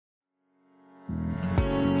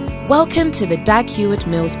Welcome to the Dag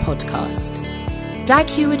Heward-Mills podcast. Dag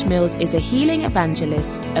Heward-Mills is a healing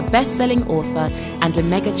evangelist, a best-selling author, and a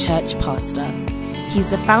mega-church pastor. He's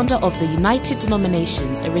the founder of the United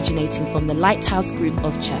Denominations, originating from the Lighthouse Group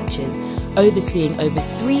of churches, overseeing over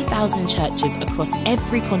 3,000 churches across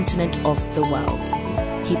every continent of the world.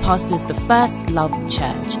 He pastors the First Love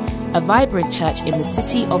Church, a vibrant church in the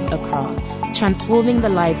city of Accra, transforming the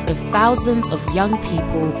lives of thousands of young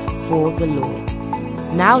people for the Lord.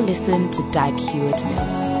 Now listen to Dag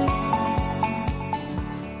Heward-Mills.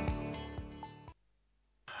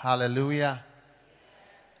 Hallelujah.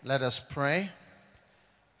 Let us pray.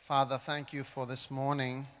 Father, thank you for this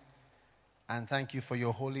morning, and thank you for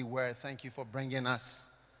your holy word. Thank you for bringing us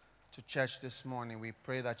to church this morning. We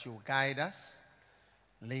pray that you will guide us,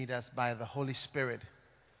 lead us by the Holy Spirit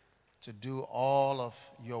to do all of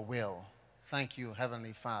your will. Thank you,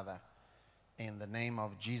 Heavenly Father. In the name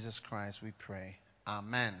of Jesus Christ we pray.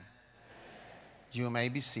 Amen. You may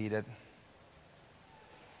be seated.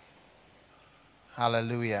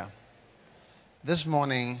 Hallelujah. This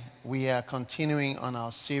morning we are continuing on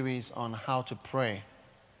our series on how to pray.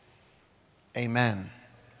 Amen.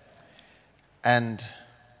 And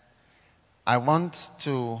I want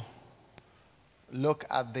to look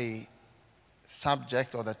at the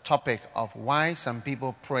subject or the topic of why some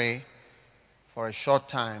people pray for a short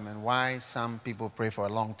time and why some people pray for a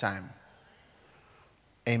long time.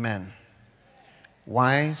 Amen.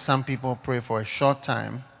 Why some people pray for a short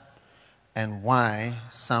time and why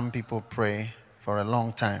some people pray for a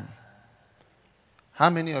long time. How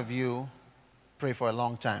many of you pray for a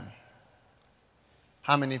long time?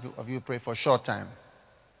 How many of you pray for a short time?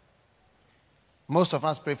 Most of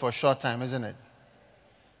us pray for a short time, isn't it?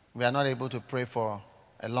 We are not able to pray for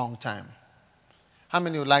a long time. How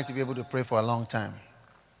many would like to be able to pray for a long time?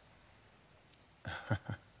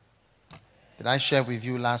 Did I share with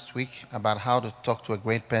you last week about how to talk to a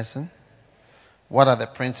great person? What are the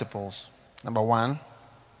principles? Number one,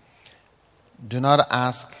 do not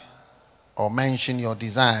ask or mention your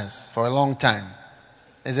desires for a long time,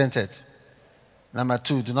 isn't it? Number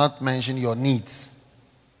two, do not mention your needs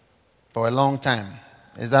for a long time.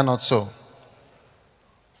 Is that not so?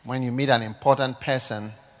 When you meet an important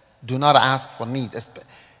person, do not ask for needs.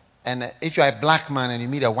 And if you are a black man and you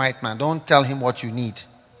meet a white man, don't tell him what you need.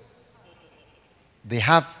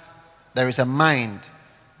 There is a mind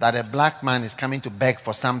that a black man is coming to beg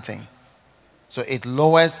for something. So it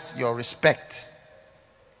lowers your respect.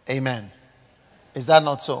 Amen. Is that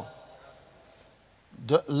not so?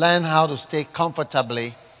 Learn how to stay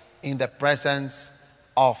comfortably in the presence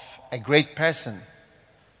of a great person.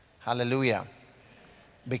 Hallelujah.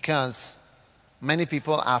 Because many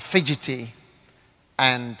people are fidgety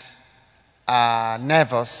and are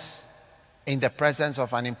nervous in the presence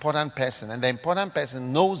of an important person. And the important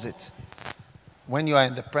person knows it. When you are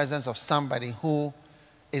in the presence of somebody who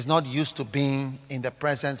is not used to being in the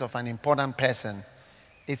presence of an important person,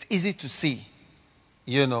 it's easy to see.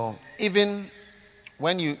 Even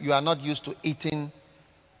when you are not used to eating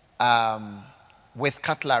with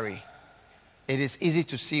cutlery, it is easy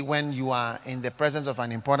to see when you are in the presence of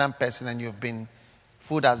an important person and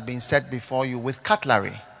food has been set before you with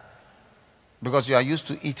cutlery. Because you are used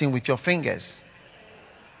to eating with your fingers.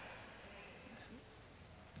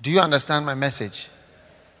 Do you understand my message?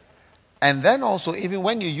 And then also, even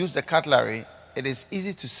when you use the cutlery, it is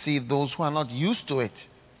easy to see those who are not used to it.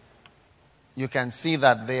 You can see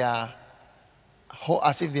that they are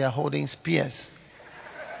as if they are holding spears.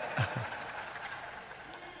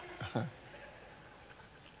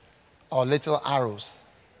 Or little arrows.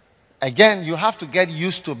 Again, you have to get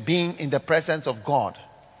used to being in the presence of God.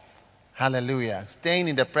 Hallelujah. Staying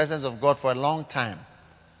in the presence of God for a long time.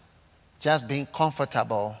 Just being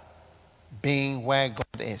comfortable being where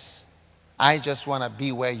God is. I just want to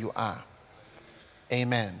be where you are.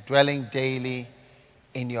 Amen. Dwelling daily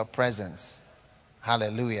in your presence.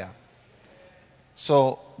 Hallelujah.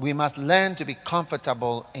 So we must learn to be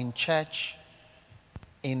comfortable in church,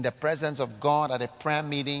 in the presence of God at a prayer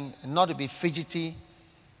meeting, and not to be fidgety,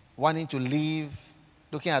 wanting to leave,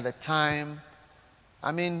 looking at the time.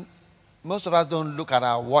 Most of us don't look at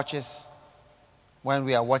our watches when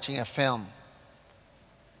we are watching a film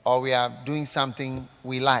or we are doing something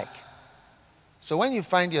we like. So when you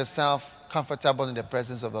find yourself comfortable in the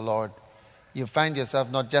presence of the Lord, you find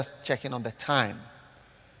yourself not just checking on the time.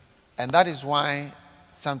 And that is why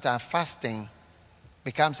sometimes fasting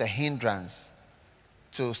becomes a hindrance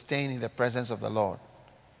to staying in the presence of the Lord.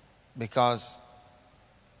 Because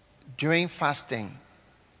during fasting,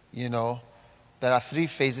 there are 3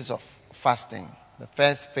 phases of fasting. The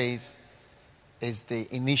first phase is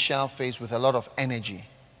the initial phase with a lot of energy.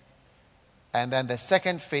 And then the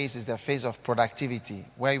second phase is the phase of productivity,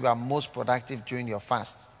 where you are most productive during your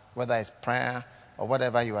fast, whether it's prayer or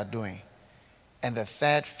whatever you are doing. And the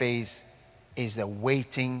third phase is the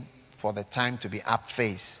waiting for the time to be up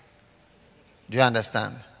phase. Do you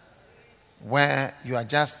understand? Where you are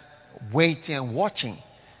just waiting and watching.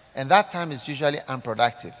 And that time is usually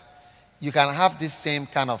unproductive. You can have this same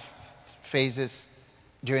kind of phases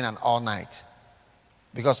during an all night.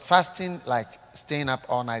 Because fasting, like staying up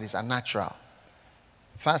all night, is unnatural.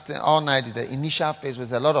 Fasting all night is the initial phase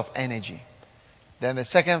with a lot of energy. Then the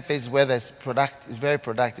second phase is where it's very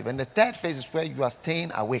productive. And the third phase is where you are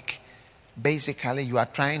staying awake. Basically, you are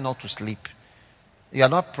trying not to sleep. You are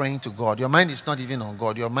not praying to God. Your mind is not even on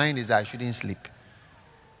God. Your mind is, I shouldn't sleep.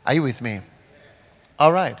 Are you with me?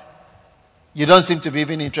 All right. You don't seem to be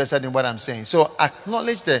even interested in what I'm saying. So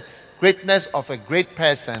acknowledge the greatness of a great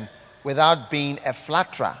person without being a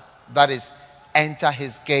flatterer. That is, enter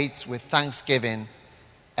his gates with thanksgiving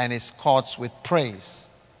and his courts with praise.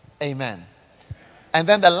 Amen. And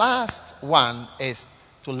then the last one is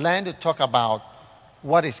to learn to talk about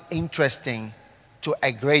what is interesting to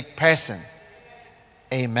a great person.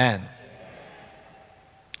 Amen.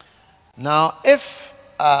 Now, if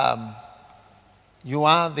you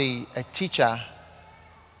are a teacher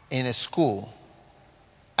in a school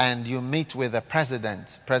and you meet with the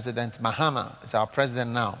president, President Mahama is our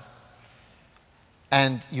president now,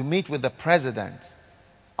 and you meet with the president,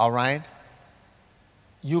 all right,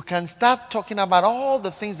 you can start talking about all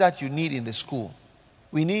the things that you need in the school.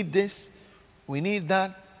 We need this, we need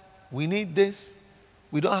that, we need this,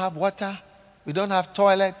 we don't have water, we don't have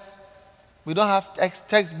toilets, we don't have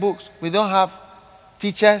textbooks, we don't have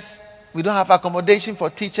teachers, we don't have accommodation for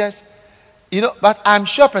teachers. You know, but I'm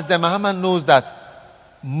sure President Mahama knows that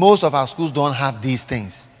most of our schools don't have these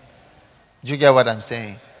things. Do you get what I'm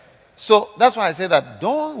saying? So that's why I say that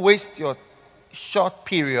don't waste your short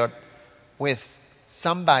period with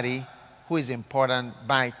somebody who is important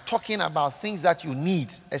by talking about things that you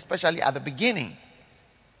need, especially at the beginning.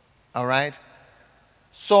 All right?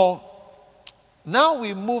 So now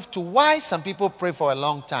we move to why some people pray for a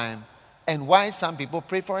long time and why some people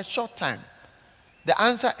pray for a short time. The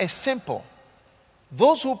answer is simple.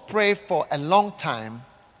 Those who pray for a long time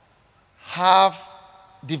have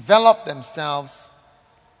developed themselves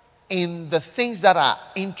in the things that are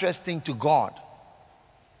interesting to God,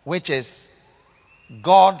 which is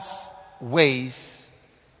God's ways,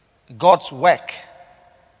 God's work,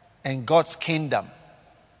 and God's kingdom.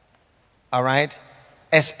 All right?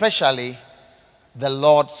 Especially the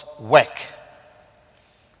Lord's work.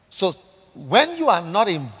 So when you are not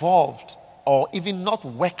involved or even not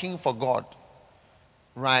working for God,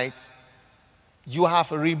 right, you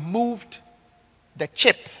have removed the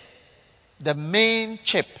chip, the main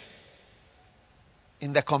chip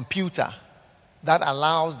in the computer that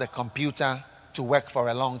allows the computer to work for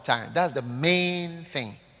a long time. That's the main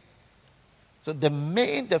thing. So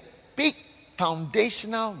the big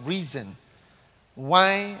foundational reason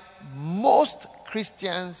why most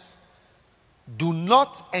Christians do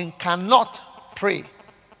not and cannot pray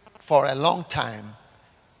for a long time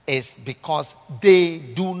is because they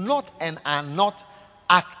do not and are not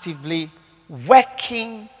actively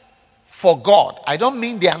working for God. I don't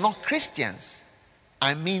mean they are not Christians.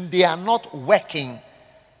 I mean they are not working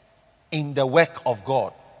in the work of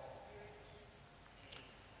God.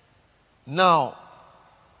 Now,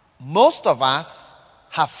 most of us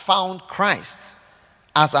have found Christ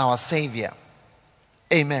as our Savior.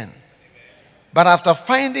 Amen. But after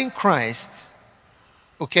finding Christ,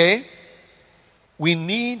 okay, we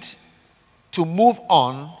need to move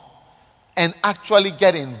on and actually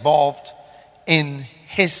get involved in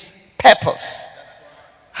His purpose.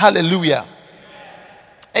 Hallelujah.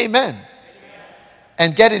 Amen.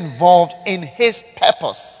 And get involved in His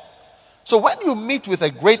purpose. So when you meet with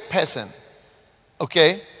a great person,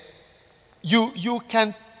 okay, you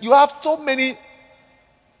have so many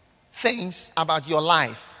things about your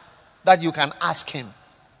life that you can ask him.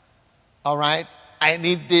 All right? I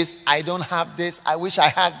need this. I don't have this. I wish I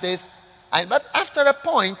had this. But after a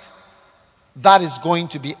point, that is going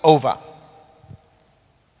to be over.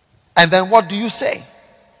 And then what do you say?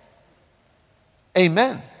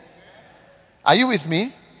 Amen. Are you with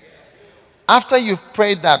me? After you've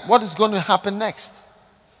prayed that, what is going to happen next?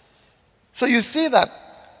 So you see that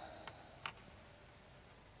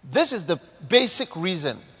this is the basic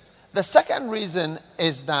reason. The second reason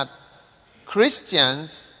is that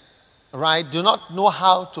Christians, right, do not know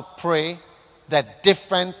how to pray the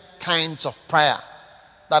different kinds of prayer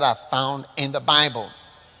that are found in the Bible.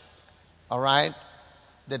 All right?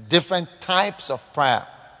 the different types of prayer.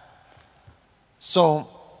 So,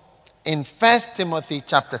 in 1 Timothy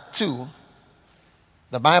chapter 2,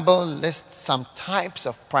 the Bible lists some types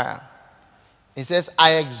of prayer. It says,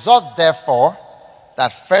 I exhort therefore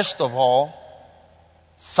that first of all,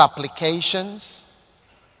 supplications,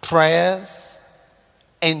 prayers,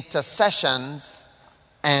 intercessions,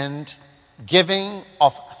 and giving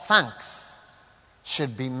of thanks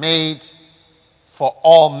should be made for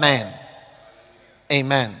all men.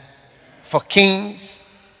 Amen. For kings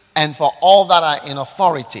and for all that are in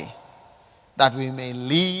authority, that we may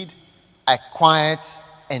lead a quiet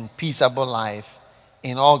and peaceable life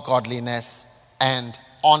in all godliness and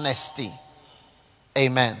honesty.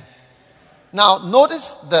 Amen. Now,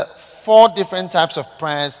 notice the 4 different types of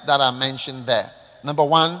prayers that are mentioned there. Number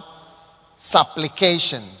 1,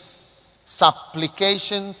 supplications.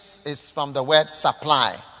 Supplications is from the word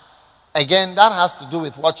supply. Again, that has to do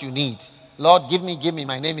with what you need. Lord, give me.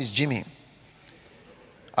 My name is Jimmy.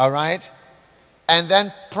 All right? And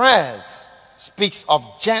then prayers speaks of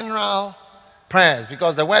general prayers,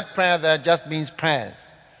 because the word prayer there just means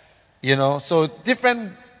prayers. So it's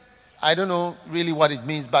different. I don't know really what it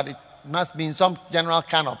means, but it must mean some general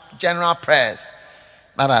kind of general prayers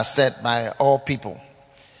that are said by all people.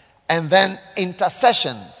 And then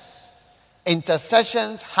intercessions.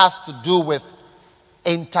 Intercessions has to do with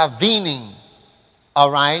intervening, all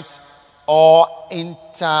right, or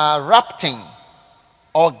interrupting,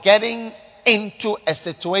 or getting into a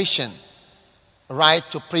situation, right,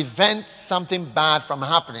 to prevent something bad from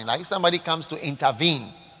happening. Like if somebody comes to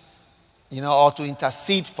intervene, or to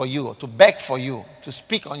intercede for you, or to beg for you, to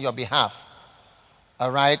speak on your behalf. All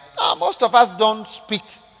right? Now, most of us don't speak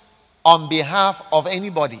on behalf of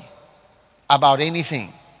anybody about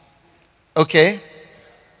anything. Okay?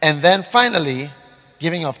 And then finally,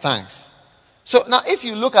 giving of thanks. So now if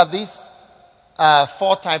you look at these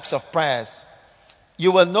 4 types of prayers,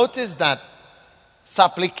 you will notice that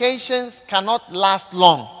supplications cannot last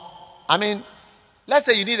long. I mean, let's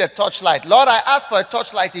say you need a torchlight. Lord, I ask for a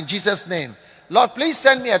torchlight in Jesus' name. Lord, please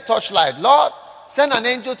send me a torchlight. Lord, send an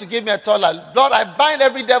angel to give me a torchlight. Lord, I bind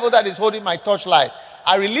every devil that is holding my torchlight.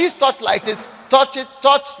 I release torchlights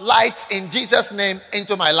in Jesus' name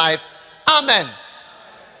into my life. Amen.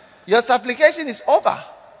 Your supplication is over.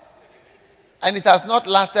 And it has not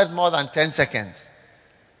lasted more than 10 seconds.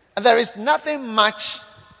 And there is nothing much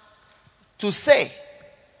to say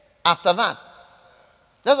after that.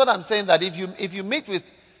 That's what I'm saying, that if you meet with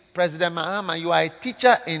President Mahama, you are a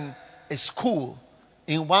teacher in a school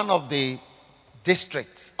in one of the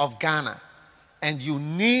districts of Ghana, and you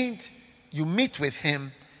meet with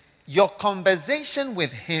him, your conversation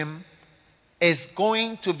with him is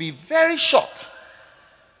going to be very short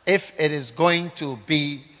if it is going to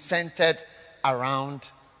be centered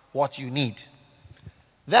around what you need.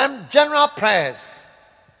 Then general prayers,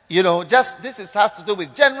 has to do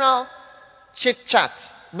with general chit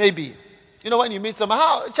chat, maybe. When you meet someone,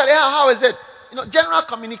 Charlie, how is it? General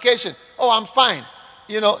communication. Oh, I'm fine.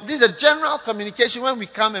 This is a general communication when we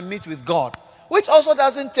come and meet with God, which also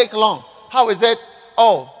doesn't take long. How is it?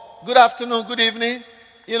 Oh, good afternoon, good evening.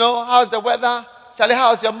 How's the weather? Charlie,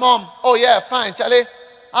 how's your mom? Oh, yeah, fine. Charlie,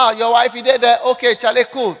 your wife, you did that? Okay, Charlie,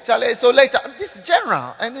 cool. Charlie, so later. This is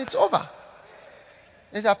general, and it's over.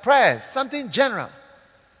 These are prayers, something general.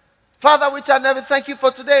 Father, which I never thank you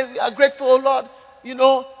for today. We are grateful, oh Lord.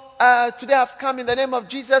 Today I've come in the name of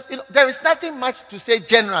Jesus. There is nothing much to say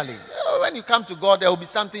generally. When you come to God, there will be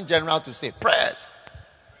something general to say. Prayers.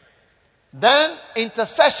 Then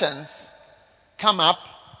intercessions come up.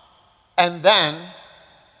 And then,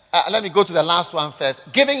 let me go to the last one first.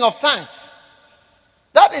 Giving of thanks.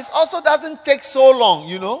 That is also doesn't take so long,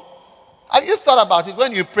 Have you thought about it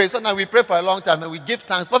when you pray? Sometimes we pray for a long time and we give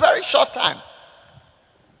thanks for a very short time.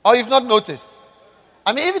 Or you've not noticed.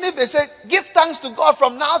 I mean, even if they say, give thanks to God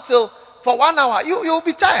from now till for 1 hour, you'll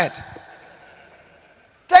be tired.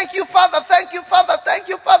 Thank you, Father. Thank you, Father. Thank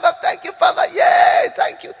you, Father. Thank you, Father. Yay!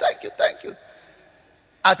 Thank you, thank you, thank you.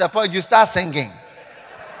 At a point, you start singing.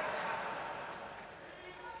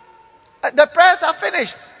 The prayers are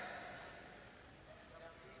finished.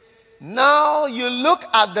 Now you look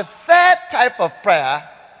at the 3rd type of prayer,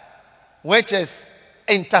 which is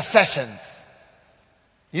intercessions.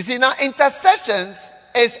 You see, now intercessions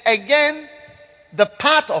is again the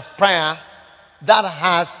part of prayer that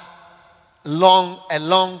has longer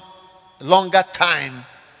time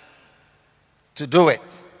to do it.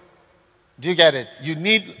 Do you get it? You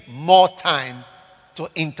need more time to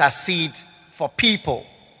intercede for people.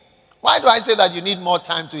 Why do I say that you need more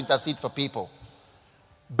time to intercede for people?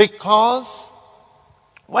 Because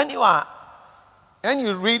when you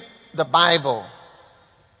read the Bible,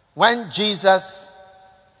 when Jesus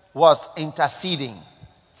was interceding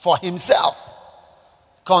for himself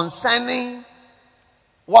concerning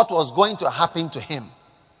what was going to happen to him.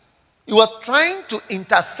 He was trying to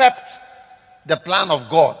intercept the plan of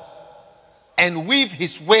God and weave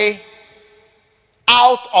his way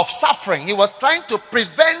out of suffering. He was trying to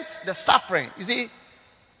prevent the suffering. You see,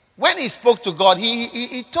 when he spoke to God,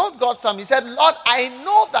 he told God something. He said, Lord, I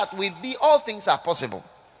know that with thee all things are possible.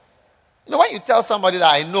 You know, when you tell somebody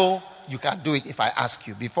that I know you can do it if I ask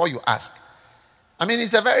you, before you ask. I mean,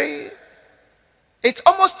 it's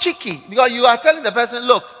almost cheeky because you are telling the person,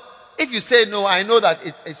 look, if you say no, I know that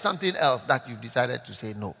it's something else that you've decided to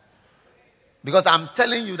say no. Because I'm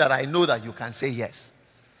telling you that I know that you can say yes.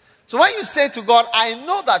 So when you say to God, I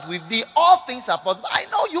know that with thee all things are possible. I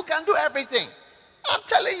know you can do everything. I'm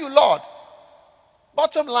telling you, Lord.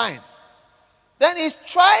 Bottom line. Then he's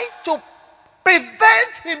trying to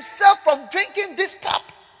prevent himself from drinking this cup.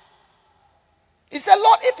 He said,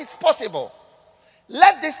 Lord, if it's possible,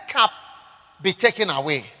 let this cup be taken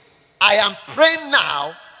away. I am praying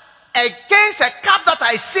now against a cup that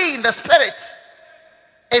I see in the spirit.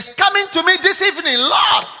 It's coming to me this evening,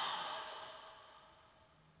 Lord.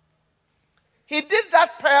 He did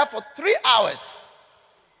that prayer for 3 hours.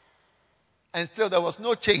 And still there was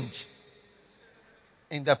no change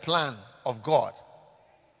in the plan of God.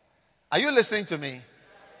 Are you listening to me?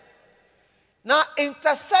 Now,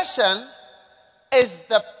 intercession is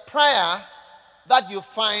the prayer that you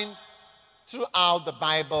find throughout the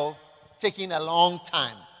Bible taking a long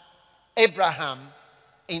time. Abraham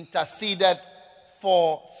interceded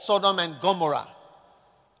for Sodom and Gomorrah.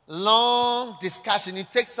 Long discussion.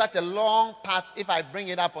 It takes such a long part. If I bring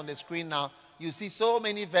it up on the screen now, you see so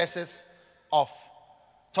many verses of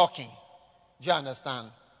talking. Do you understand?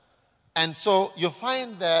 And so you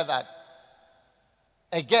find there that,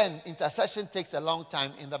 again, intercession takes a long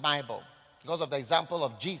time in the Bible because of the example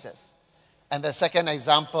of Jesus. And the second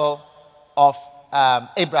example of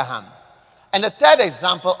Abraham. And the third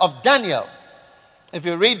example of Daniel. If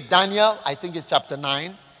you read Daniel, I think it's chapter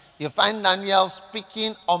 9, you find Daniel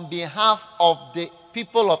speaking on behalf of the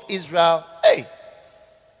people of Israel. Hey,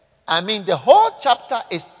 I mean, the whole chapter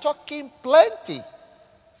is talking plenty.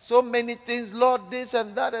 So many things, Lord, this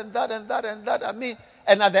and that and that and that and that. I mean,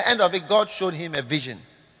 and at the end of it, God showed him a vision.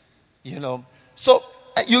 You know, so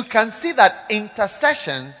you can see that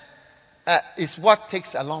intercessions is what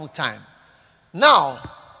takes a long time. Now,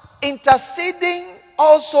 interceding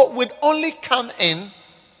also would only come in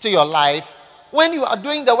to your life when you are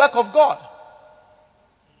doing the work of God.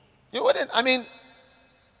 You wouldn't, I mean,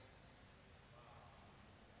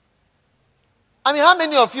 how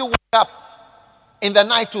many of you wake up in the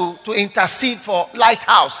night to intercede for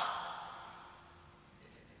Lighthouse?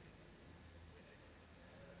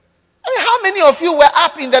 How many of you were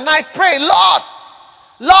up in the night praying, Lord,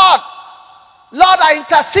 I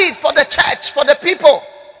intercede for the church, for the people?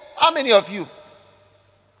 How many of you?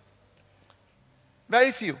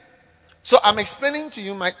 Very few. So I'm explaining to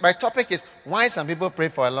you, my topic is why some people pray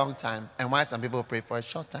for a long time and why some people pray for a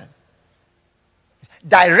short time.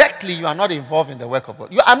 Directly, you are not involved in the work of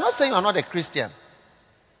God. I'm not saying you are not a Christian.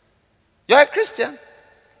 You're a Christian.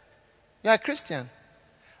 You're a Christian.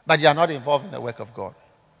 But you are not involved in the work of God.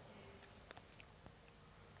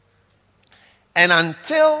 And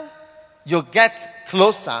until you get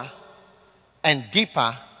closer and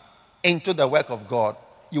deeper into the work of God,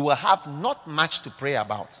 you will have not much to pray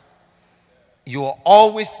about. You will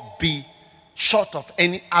always be short of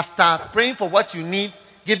any, after praying for what you need,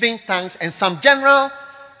 giving thanks, and some general,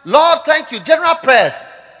 Lord, thank you, general prayers,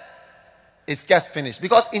 it gets finished.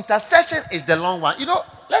 Because intercession is the long one. You know,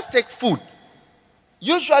 let's take food.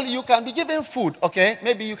 Usually you can be given food, okay?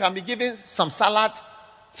 Maybe you can be given some salad,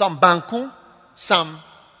 some banku, some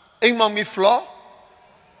ingmomi flour,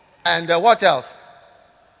 and what else?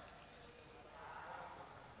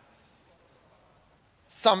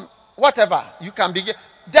 Some whatever you can be given.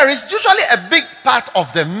 There is usually a big part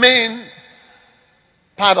of the main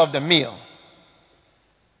part of the meal.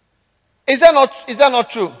 Is that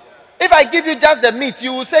not true? If I give you just the meat,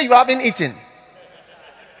 you will say you haven't eaten.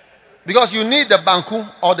 Because you need the banku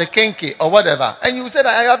or the kenke or whatever. And you will say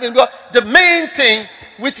that I haven't got the main thing,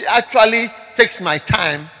 which actually takes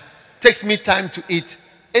me time to eat.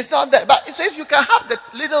 It's not that. But so if you can have the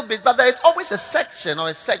little bit, but there is always a section or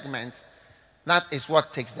a segment, that is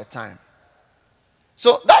what takes the time.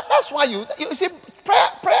 So that's why you see,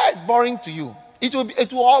 prayer is boring to you.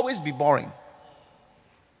 It will always be boring.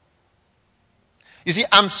 You see,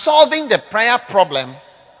 I'm solving the prayer problem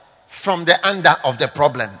from the under of the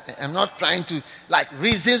problem. I'm not trying to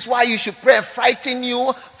reasons why you should pray, frighten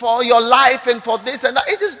you for your life and for this and that.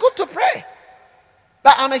 It is good to pray.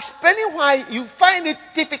 But I'm explaining why you find it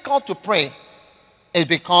difficult to pray. It's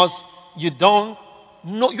because you don't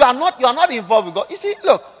know, you are not involved with God. You see,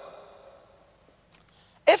 look,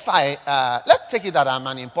 if let's take it that I'm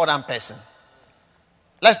an important person.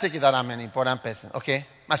 Let's take it that I'm an important person, okay?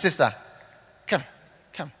 My sister, come.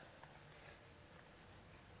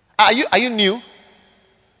 Are you new?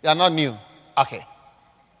 You are not new. Okay.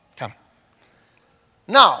 Come.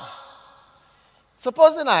 Now,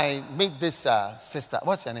 supposing I meet this sister.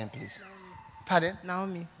 What's your name, please? Pardon?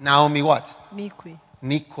 Naomi. Naomi what?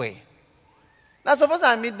 Nikwe. Now, suppose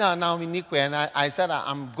I meet Naomi Nikwe and I said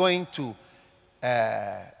I'm going to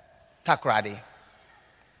Takoradi.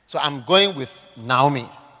 So I'm going with Naomi.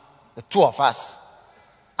 The two of us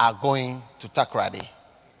are going to Takoradi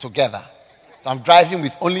together. So I'm driving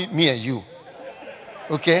with only me and you.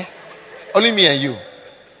 Okay? Only me and you.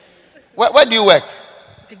 Where do you work?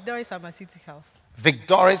 Victorious Pharmaceuticals.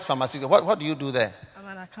 Victorious Pharmaceuticals. What do you do there? I'm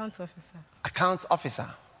an accounts officer. Accounts officer.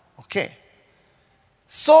 Okay.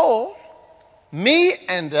 So, me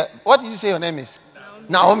and... what did you say your name is?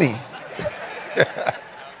 Naomi.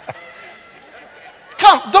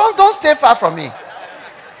 Come, don't stay far from me.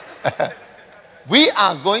 We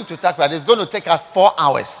are going to Takoradi. It's going to take us 4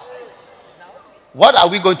 hours. What are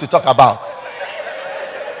we going to talk about?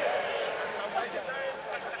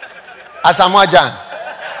 Asamoah Gyan.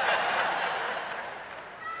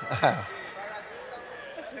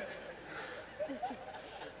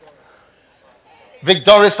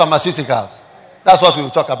 Victorious Pharmaceuticals. That's what we will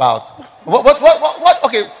talk about.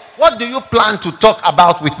 Okay, what do you plan to talk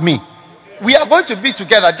about with me? We are going to be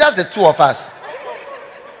together, just the two of us.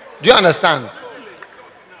 Do you understand?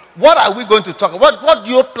 What are we going to talk about? What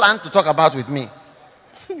do you plan to talk about with me?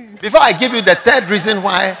 Before I give you the third reason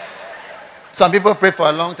why some people pray for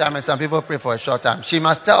a long time and some people pray for a short time, she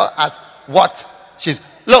must tell us what she's...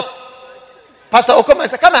 Look, Pastor Okoma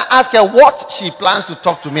said, come and ask her what she plans to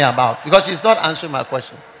talk to me about, because she's not answering my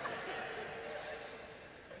question.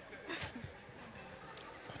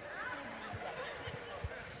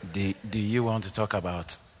 Do you want to talk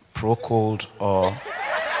about Procold or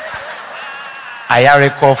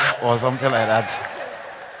Ayarikov or something like that?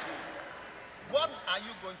 What are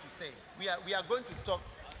you going to say? We are going to talk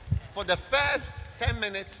for the first 10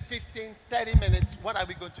 minutes, 15, 30 minutes. What are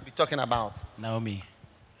we going to be talking about? Naomi.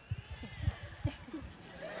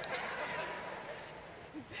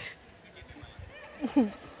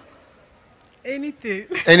 Anything.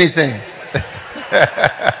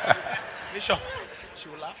 Bishop, she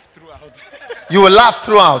will laugh throughout. You will laugh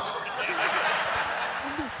throughout.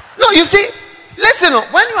 No, you see, listen,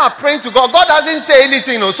 when you are praying to God, God doesn't say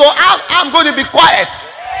anything. So I'm going to be quiet.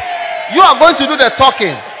 You are going to do the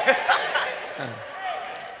talking.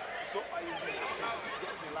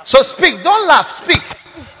 So speak. Don't laugh. Speak.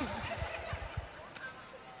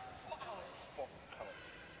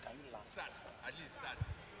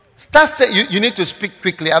 Start saying, you need to speak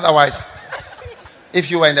quickly. Otherwise, if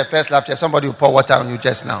you were in the first lecture, somebody will pour water on you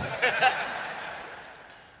just now.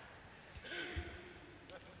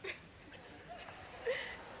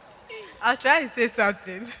 I'll try and say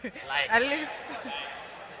something. At least.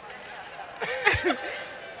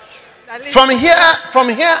 From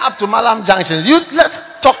here up to Malam Junction. Let's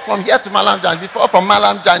talk from here to Malam Junction. Before from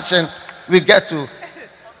Malam Junction, we get to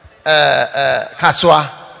Kaswa.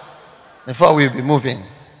 Before we'll be moving.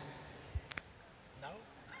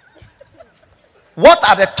 What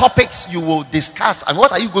are the topics you will discuss and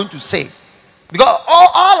what are you going to say? Because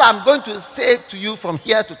all I'm going to say to you from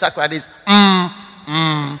here to Takoradi is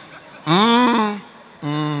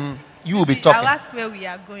you will be talking. I'll ask where we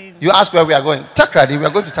are going. You ask where we are going. Takoradi, we are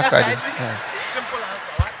going to Takoradi. Yeah. Simple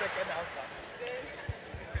answer. 1 second answer.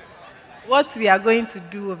 What we are going to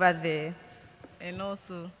do over there. And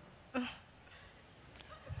also...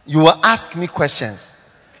 You will ask me questions.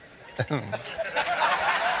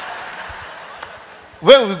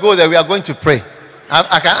 When we go there, we are going to pray.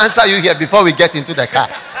 I can answer you here before we get into the car.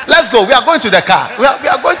 Let's go. We are going to the car. We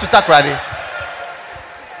are going to Takoradi.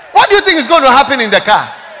 What do you think is going to happen in the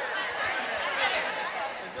car?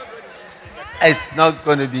 It's not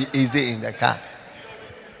going to be easy in the car.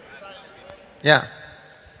 Yeah.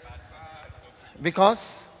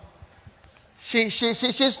 Because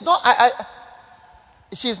she's not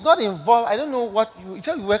she's not involved. I don't know what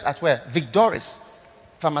you work at where? Victorious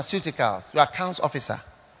Pharmaceuticals. You're accounts officer.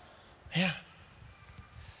 Yeah.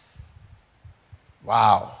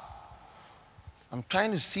 Wow. I'm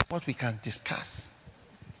trying to see what we can discuss.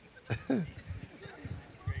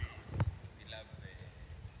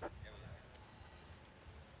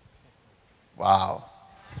 Wow.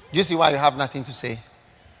 Do you see why you have nothing to say?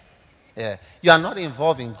 Yeah. You are not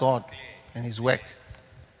involved in God and His work.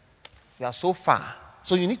 You are so far.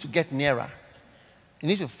 So you need to get nearer. You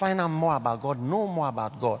need to find out more about God, know more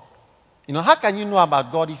about God. You know, how can you know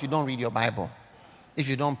about God if you don't read your Bible? If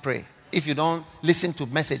you don't pray? If you don't listen to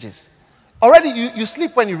messages? Already you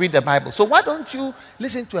sleep when you read the Bible. So why don't you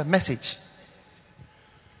listen to a message?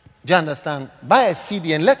 Do you understand? Buy a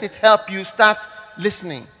CD and let it help you start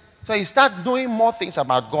listening. So you start knowing more things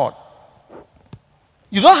about God.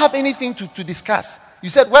 You don't have anything to discuss. You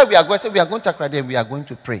said, where we are going, we are going to Takoradi and we are going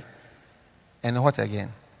to pray. And what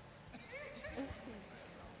again?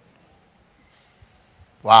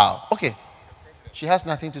 Wow. Okay. She has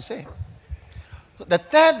nothing to say. The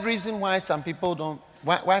third reason why some people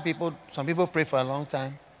pray for a long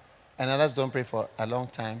time and others don't pray for a long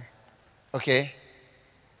time, okay,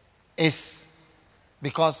 is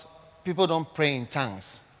because people don't pray in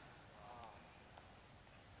tongues.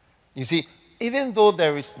 You see, even though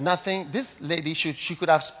there is nothing, this lady she could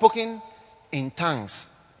have spoken in tongues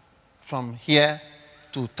from here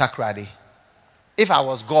to Takoradi if I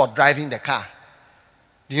was God driving the car.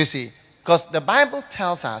 Do you see? Because the Bible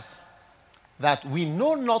tells us that we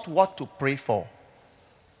know not what to pray for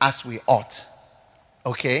as we ought.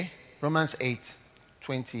 Okay? Romans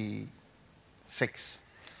 8:26.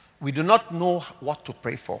 We do not know what to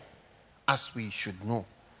pray for as we should know.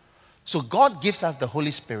 So God gives us the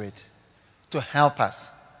Holy Spirit to help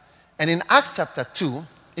us. And in Acts chapter 2,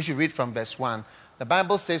 if you read from verse 1, the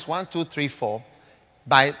Bible says 1, 2, 3, 4.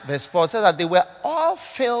 By verse 4, it says that they were all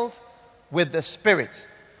filled with the Spirit.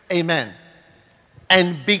 Amen.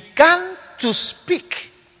 And began to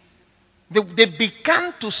speak. They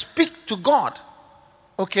began to speak to God.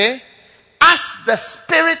 Okay? As the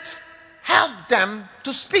Spirit helped them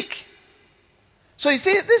to speak. So you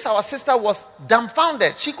see, our sister was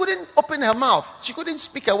dumbfounded. She couldn't open her mouth. She couldn't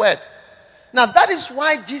speak a word. Now that is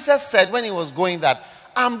why Jesus said when he was going that,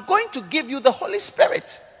 I'm going to give you the Holy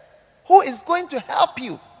Spirit who is going to help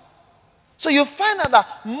you. So you find out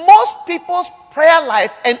that most people's prayer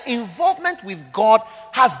life and involvement with God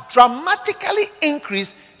has dramatically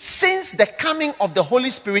increased since the coming of the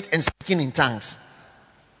Holy Spirit and speaking in tongues.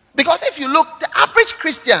 Because if you look, the average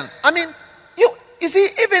Christian, I mean, you see,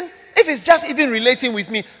 even if it's just even relating with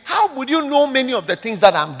me, how would you know many of the things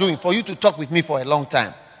that I'm doing for you to talk with me for a long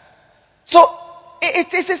time? So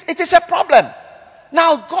it is a problem.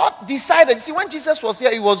 Now God decided, see, when Jesus was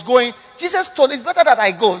here, he was going, Jesus told, it's better that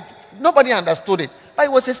I go. Nobody understood it. But he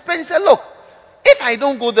was explaining, he said, look, if I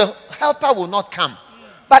don't go, the helper will not come.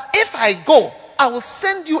 But if I go, I will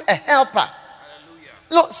send you a helper. Hallelujah.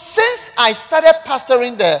 Look, since I started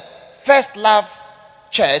pastoring the First Love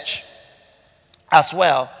Church as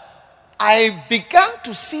well, I began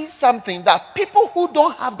to see something that people who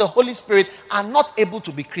don't have the Holy Spirit are not able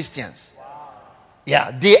to be Christians.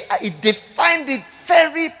 Yeah, they find it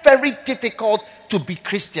very, very difficult to be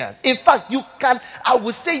Christians. In fact, I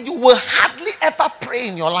would say you will hardly ever pray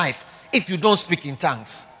in your life if you don't speak in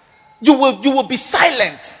tongues. You will be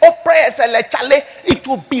silent. Oh, prayers, it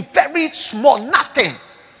will be very small, nothing.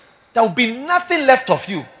 There will be nothing left of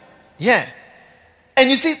you. Yeah.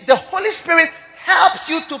 And you see, the Holy Spirit helps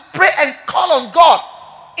you to pray and call on God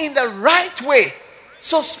in the right way.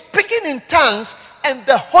 So speaking in tongues and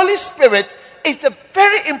the Holy Spirit is a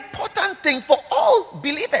very important thing for all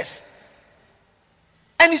believers.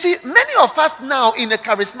 And you see, many of us now in the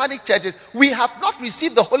charismatic churches, we have not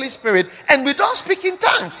received the Holy Spirit and we don't speak in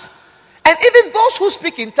tongues. And even those who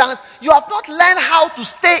speak in tongues, you have not learned how to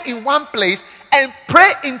stay in one place and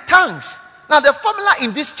pray in tongues. Now the formula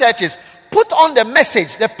in these churches, put on the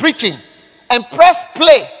message, the preaching, and press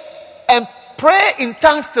play and pray in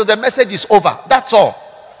tongues till the message is over. That's all.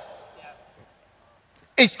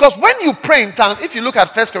 It's because when you pray in tongues, if you look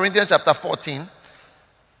at 1 Corinthians chapter 14,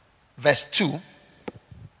 verse 2,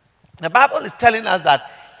 the Bible is telling us that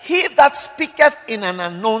he that speaketh in an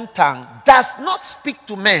unknown tongue does not speak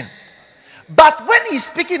to men. But when he's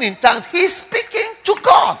speaking in tongues, he's speaking to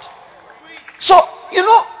God. So, you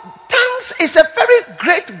know, tongues is a very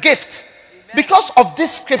great gift because of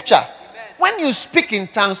this scripture. When you speak in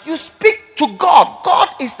tongues, you speak to God.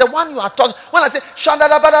 God is the one you are talking. When I say,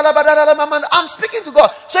 I'm speaking to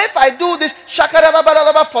God. So if I do this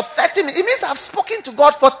for 30 minutes, it means I've spoken to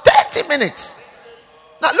God for 30 minutes.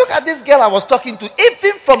 Now look at this girl I was talking to.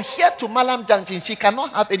 Even from here to Malam Junction, she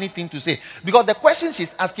cannot have anything to say. Because the question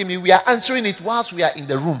she's asking me, we are answering it whilst we are in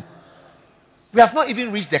the room. We have not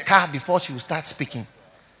even reached the car before she will start speaking.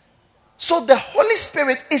 So the Holy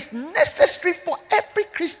Spirit is necessary for every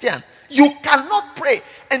Christian. You cannot pray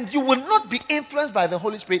and you will not be influenced by the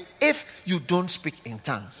Holy Spirit if you don't speak in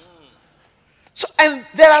tongues. So, and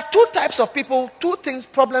there are two types of people,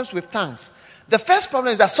 problems with tongues. The first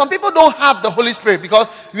problem is that some people don't have the Holy Spirit because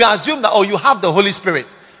you assume that, you have the Holy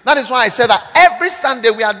Spirit. That is why I said that every Sunday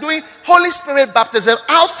we are doing Holy Spirit baptism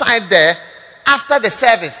outside there after the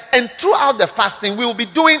service. And throughout the fasting, we will be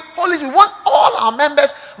doing Holy Spirit. We want all our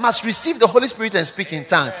members must receive the Holy Spirit and speak in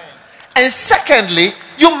tongues. And secondly,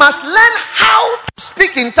 you must learn how to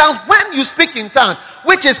speak in tongues when you speak in tongues.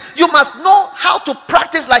 Which is, you must know how to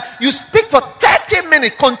practice, like you speak for 30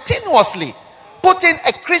 minutes continuously. Put in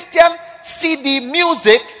a Christian CD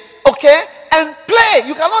music, okay, and play.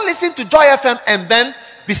 You cannot listen to Joy FM and then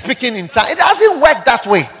be speaking in tongues. It doesn't work that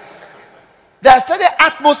way. There's certain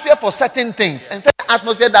atmosphere for certain things, and certain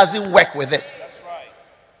atmosphere doesn't work with it. That's right.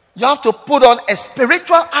 You have to put on a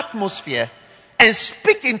spiritual atmosphere and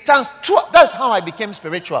speak in tongues. That's how I became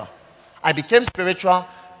spiritual. I became spiritual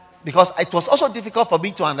because it was also difficult for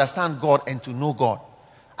me to understand God and to know God.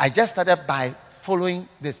 I just started by following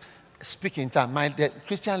this. Speak in tongues. The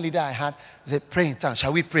Christian leader I had said, pray in tongues.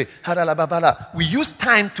 Shall we pray? We use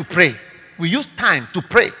time to pray. We use time to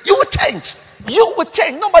pray. You will change. You will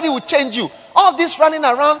change. Nobody will change you. All this running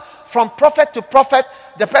around from prophet to prophet.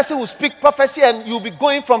 The person will speak prophecy and you'll be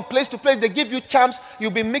going from place to place. They give you charms. You'll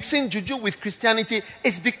be mixing juju with Christianity.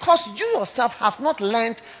 It's because you yourself have not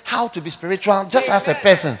learned how to be spiritual just as a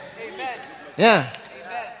person. Amen. Yeah.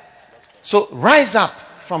 Amen. So rise up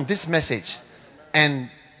from this message. And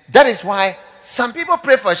that is why some people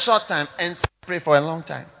pray for a short time and some pray for a long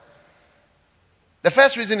time. The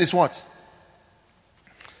first reason is what?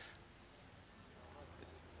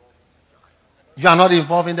 You are not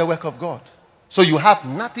involved in the work of God. So you have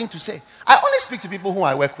nothing to say. I only speak to people who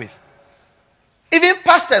I work with. Even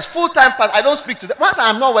pastors, full-time pastors, I don't speak to them. Once I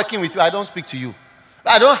am not working with you, I don't speak to you.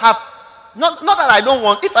 I don't have, not that I don't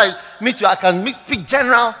want, if I meet you, I can speak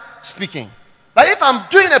general speaking. But if I'm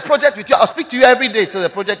doing a project with you, I'll speak to you every day till the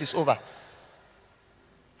project is over.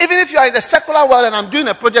 Even if you are in the secular world and I'm doing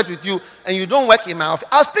a project with you and you don't work in my office,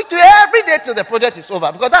 I'll speak to you every day till the project is over.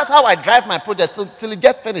 Because that's how I drive my project till it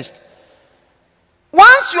gets finished.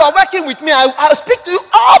 Once you are working with me, I'll speak to you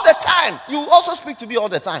all the time. You also speak to me all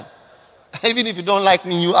the time. Even if you don't like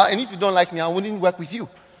me, and if you don't like me, I wouldn't work with you.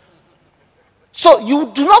 So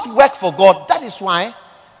you do not work for God. That is why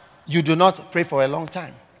you do not pray for a long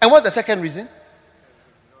time. And what's the second reason?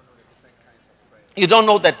 You don't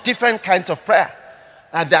know the different kinds of prayer.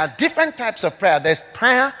 There are different types of prayer. There's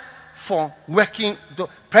prayer for working,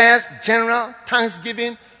 prayers, general,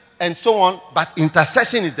 thanksgiving, and so on. But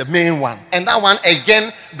intercession is the main one. And that one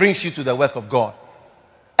again brings you to the work of God.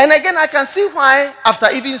 And again, I can see why,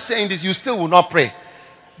 after even saying this, you still will not pray.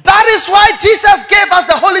 That is why Jesus gave us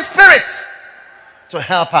the Holy Spirit to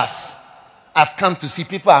help us. I've come to see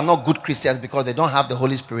people are not good Christians because they don't have the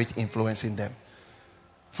Holy Spirit influencing them.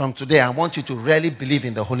 From today, I want you to really believe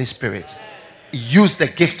in the Holy Spirit. Use the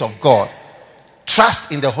gift of God.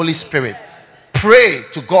 Trust in the Holy Spirit. Pray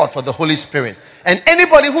to God for the Holy Spirit. And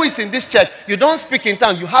anybody who is in this church, you don't speak in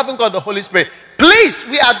tongues, you haven't got the Holy Spirit. Please,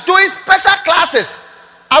 we are doing special classes.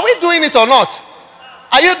 Are we doing it or not?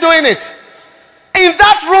 Are you doing it? In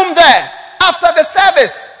that room there, after the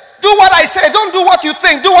service, do what I say. Don't do what you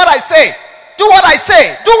think. Do what I say. Do what I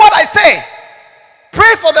say. Do what I say.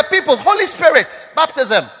 Pray for the people. Holy Spirit,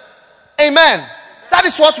 baptism. Amen. That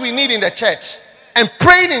is what we need in the church. And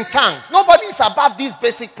praying in tongues. Nobody is above these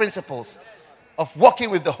basic principles of walking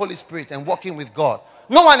with the Holy Spirit and walking with God.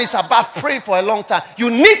 No one is above praying for a long time. You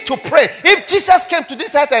need to pray. If Jesus came to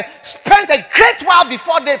this earth and spent a great while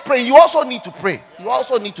before they pray, you also need to pray. You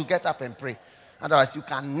also need to get up and pray. Otherwise, you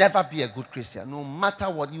can never be a good Christian. No matter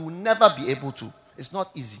what, you will never be able to. It's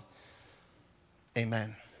not easy.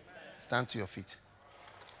 Amen. Stand to your feet.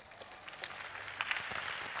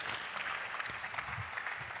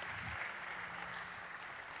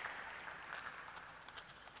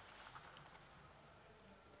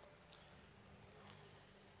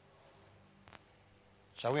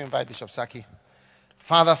 Shall we invite Bishop Saki?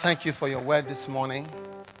 Father, thank you for your word this morning.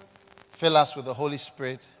 Fill us with the Holy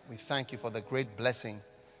Spirit. We thank you for the great blessing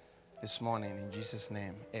this morning. In Jesus'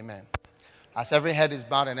 name, amen. As every head is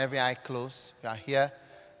bowed and every eye closed, you are here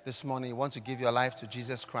this morning. You want to give your life to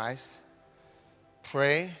Jesus Christ.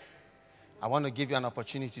 Pray. I want to give you an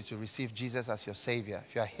opportunity to receive Jesus as your Savior.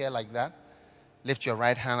 If you are here like that, lift your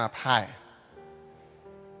right hand up high.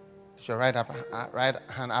 Your right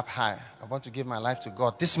hand up high. I want to give my life to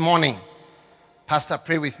God this morning. Pastor,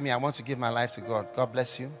 pray with me. I want to give my life to God. God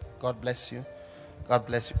bless you. God bless you. God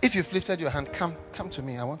bless you. If you've lifted your hand, come to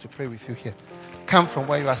me. I want to pray with you here. Come from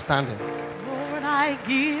where you are standing. Lord, I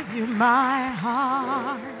give you my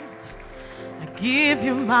heart. I give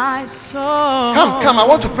you my soul. Come, I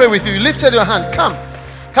want to pray with you. You lifted your hand. Come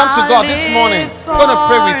to God this morning. I'm going to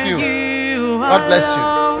pray with you. God bless you.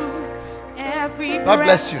 Every God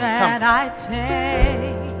bless you. that Come. I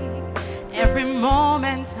take, every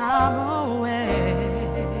moment I'm away.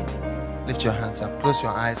 Lift your hands up. Close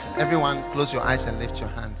your eyes. Everyone, close your eyes and lift your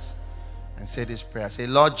hands and say this prayer. Say,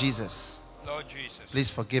 Lord Jesus, Lord Jesus, please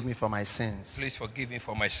forgive me for my sins. please forgive me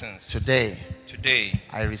for my sins. Today, Today,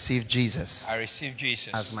 I receive Jesus I receive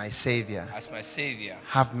Jesus as my Savior. as my Savior.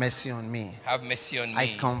 Have mercy on me. Have mercy on me.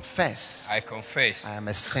 I confess I confess I am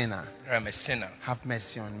a sinner. that I'm a sinner. Have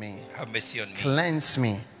mercy on me. Have mercy on me. Cleanse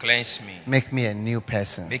me. Cleanse me. Make me a new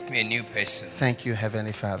person. Make me a new person. Thank you,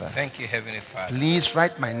 Heavenly Father. Thank you, Heavenly Father. Please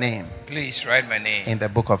write my name Please write my name in the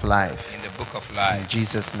book of life. in the book of In life.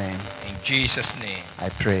 Jesus' name, In Jesus' name, I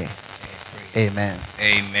pray. I pray. Amen.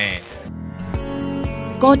 Amen.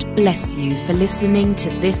 God bless you for listening to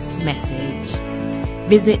this message.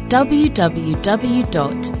 Visit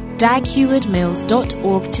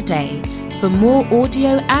www.daghewardmills.org today for more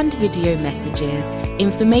audio and video messages,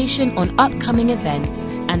 information on upcoming events,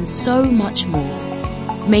 and so much more.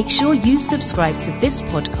 Make sure you subscribe to this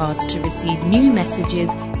podcast to receive new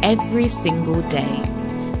messages every single day.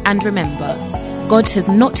 And remember, God has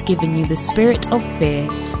not given you the spirit of fear,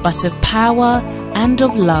 but of power and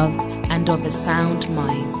of love and of a sound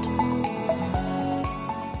mind.